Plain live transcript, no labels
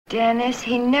Dennis,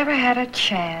 he never had a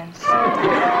chance.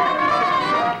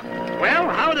 Well,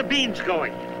 how are the beans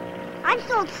going? I've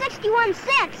sold 61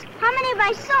 sets. How many have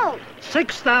I sold?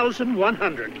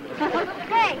 6,100.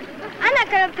 Hey, I'm not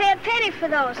going to pay a penny for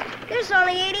those. There's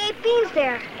only 88 beans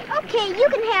there. Okay, you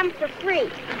can have them for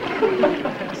free.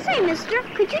 Say, mister,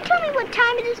 could you tell me what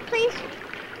time it is, please?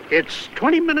 It's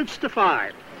 20 minutes to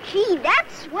 5. Gee,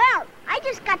 that's swell. I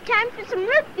just got time for some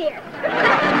root beer.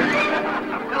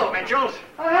 Hello, Mitchells.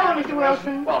 Oh, hello, Mr.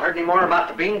 Wilson. Well, heard any more about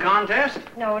the bean contest?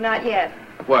 No, not yet.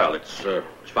 Well, it's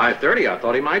 5:30. I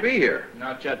thought he might be here.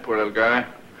 Not yet, poor little guy.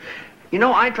 You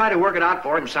know, I tried to work it out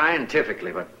for him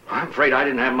scientifically, but I'm afraid I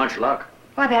didn't have much luck.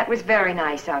 Well, that was very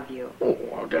nice of you. Oh,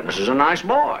 well, Dennis is a nice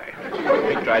boy.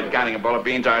 We tried counting a bowl of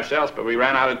beans ourselves, but we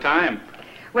ran out of time.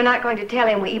 We're not going to tell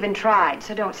him we even tried,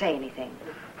 so don't say anything.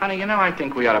 Honey, you know, I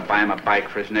think we ought to buy him a bike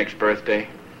for his next birthday.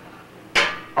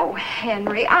 Oh,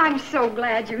 Henry, I'm so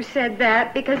glad you said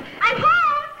that, because... I'm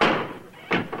home!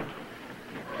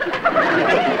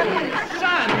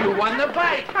 Son, you won the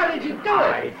bike. How did you do it?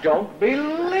 I don't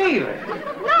believe it.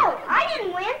 No, I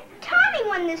didn't win. Tommy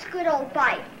won this good old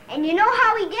bike. And you know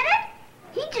how he did it?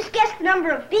 He just guessed the number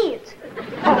of beans.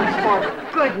 Oh,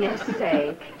 for goodness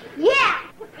sake. Yeah.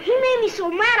 He made me so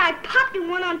mad I popped him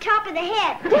one on top of the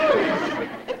head.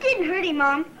 It didn't hurt him,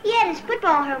 Mom. He had his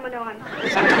football helmet on.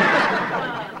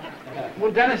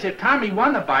 Well, Dennis, if Tommy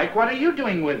won the bike, what are you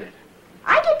doing with it?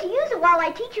 I get to use it while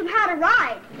I teach him how to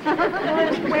ride.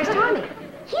 Where's Tommy?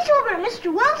 He's over at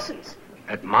Mr. Wilson's.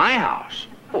 At my house?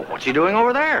 Oh, what's he doing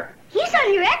over there? He's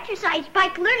on your exercise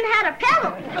bike learning how to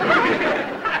pedal.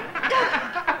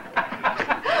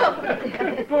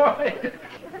 Boy.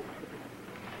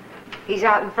 He's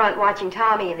out in front watching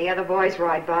Tommy and the other boys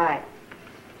ride by.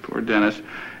 Poor Dennis.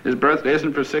 His birthday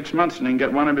isn't for 6 months, and he can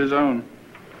get one of his own.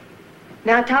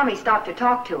 Now Tommy stopped to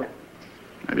talk to him.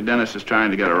 Maybe Dennis is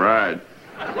trying to get a ride.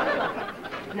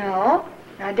 No.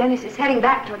 Now Dennis is heading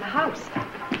back toward the house.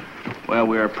 Well,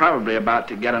 we're probably about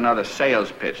to get another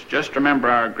sales pitch. Just remember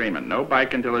our agreement. No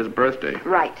bike until his birthday.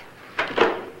 Right.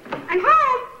 I'm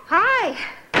home. Hi.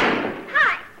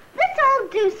 Hi. Let's all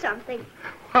do something.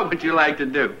 What would you like to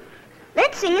do?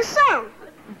 Let's sing a song.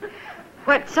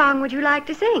 What song would you like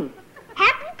to sing?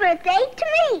 Happy birthday to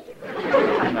me.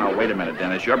 No, wait a minute,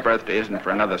 Dennis. Your birthday isn't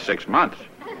for another 6 months.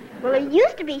 Well, it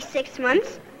used to be 6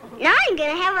 months. Now I'm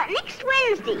going to have it next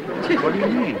Wednesday. What do you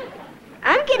mean?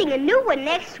 I'm getting a new one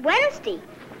next Wednesday.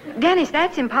 Dennis,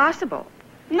 that's impossible.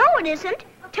 No, it isn't.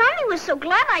 Tommy was so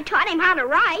glad I taught him how to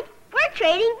ride. We're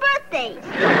trading birthdays.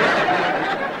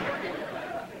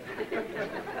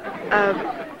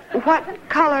 What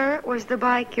color was the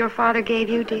bike your father gave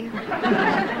you, dear?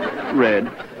 Red.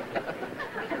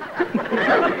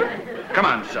 Come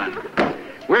on, son.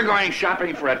 We're going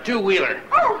shopping for a two-wheeler.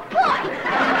 Oh, boy!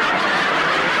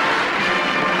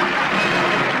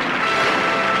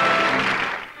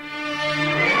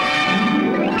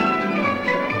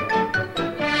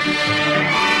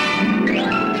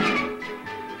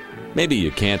 Maybe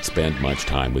you can't spend much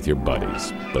time with your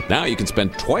buddies, but now you can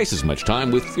spend twice as much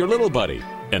time with your little buddy.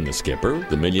 And the skipper,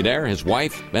 the millionaire, his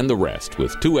wife, and the rest,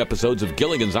 with 2 episodes of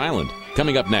Gilligan's Island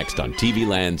coming up next on TV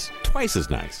Land's Twice as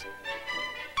Nice.